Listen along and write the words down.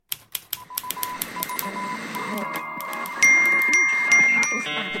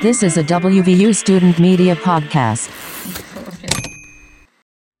This is a WVU student media podcast.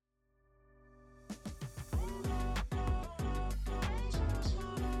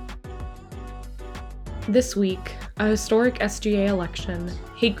 This week, a historic SGA election,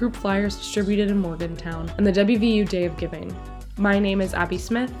 hate group flyers distributed in Morgantown, and the WVU Day of Giving. My name is Abby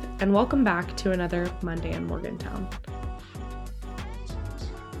Smith, and welcome back to another Monday in Morgantown.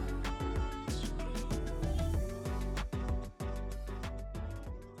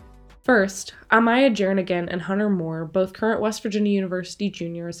 First, Amaya Jernigan and Hunter Moore, both current West Virginia University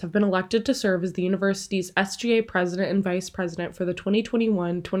juniors, have been elected to serve as the university's SGA president and vice president for the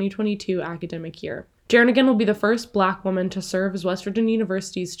 2021-2022 academic year. Jernigan will be the first Black woman to serve as West Virginia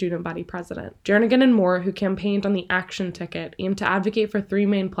University's student body president. Jernigan and Moore, who campaigned on the Action Ticket, aim to advocate for three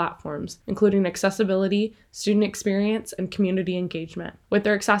main platforms, including accessibility, student experience, and community engagement. With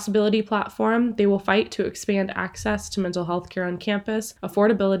their accessibility platform, they will fight to expand access to mental health care on campus,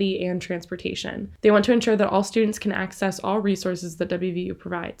 affordability, and transportation. They want to ensure that all students can access all resources that WVU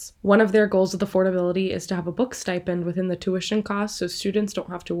provides. One of their goals with affordability is to have a book stipend within the tuition costs so students don't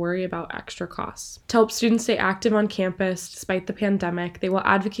have to worry about extra costs. To help students stay active on campus despite the pandemic, they will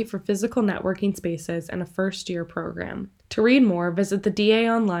advocate for physical networking spaces and a first-year program. To read more, visit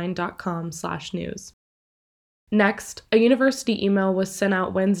thedaonline.com/news. Next, a university email was sent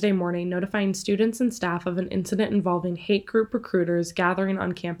out Wednesday morning notifying students and staff of an incident involving hate group recruiters gathering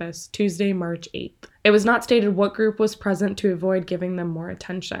on campus Tuesday, March 8th. It was not stated what group was present to avoid giving them more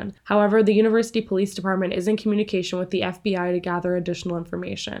attention. However, the University Police Department is in communication with the FBI to gather additional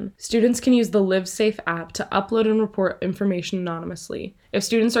information. Students can use the LiveSafe app to upload and report information anonymously. If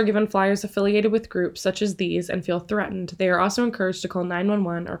students are given flyers affiliated with groups such as these and feel threatened, they are also encouraged to call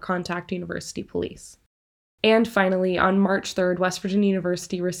 911 or contact University Police. And finally, on March 3rd, West Virginia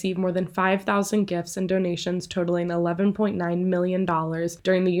University received more than 5,000 gifts and donations totaling $11.9 million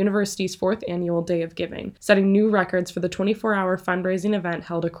during the university's fourth annual Day of Giving, setting new records for the 24-hour fundraising event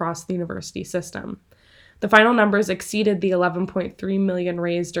held across the university system. The final numbers exceeded the $11.3 million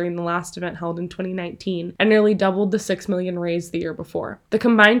raised during the last event held in 2019 and nearly doubled the $6 million raised the year before. The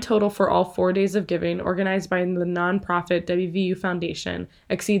combined total for all 4 days of giving, organized by the nonprofit WVU Foundation,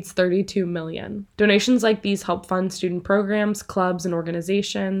 exceeds $32 million. Donations like these help fund student programs, clubs, and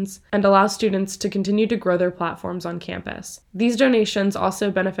organizations, and allow students to continue to grow their platforms on campus. These donations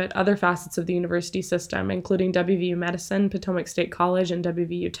also benefit other facets of the university system, including WVU Medicine, Potomac State College, and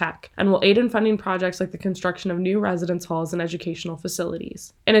WVU Tech, and will aid in funding projects like the construction of new residence halls and educational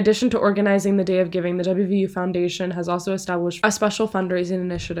facilities. In addition to organizing the Day of Giving, the WVU Foundation has also established a special fundraising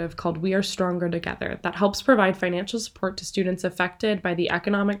initiative called We Are Stronger Together that helps provide financial support to students affected by the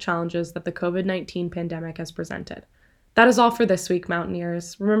economic challenges that the COVID-19 pandemic has presented. That is all for this week,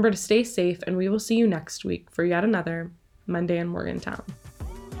 Mountaineers. Remember to stay safe, and we will see you next week for yet another Monday in Morgantown.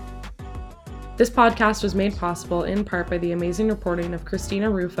 This podcast was made possible in part by the amazing reporting of Christina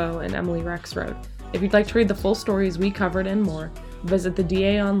Rufo and Emily Rexroad. If you'd like to read the full stories we covered and more, visit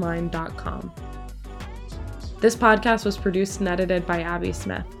thedaonline.com. This podcast was produced and edited by Abby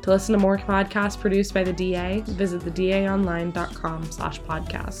Smith. To listen to more podcasts produced by the DA, visit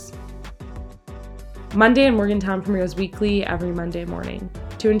thedaonline.com/podcasts. Monday in Morgantown premieres weekly every Monday morning.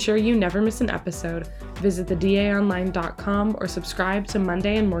 To ensure you never miss an episode, visit thedaonline.com or subscribe to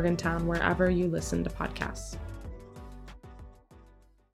Monday in Morgantown wherever you listen to podcasts.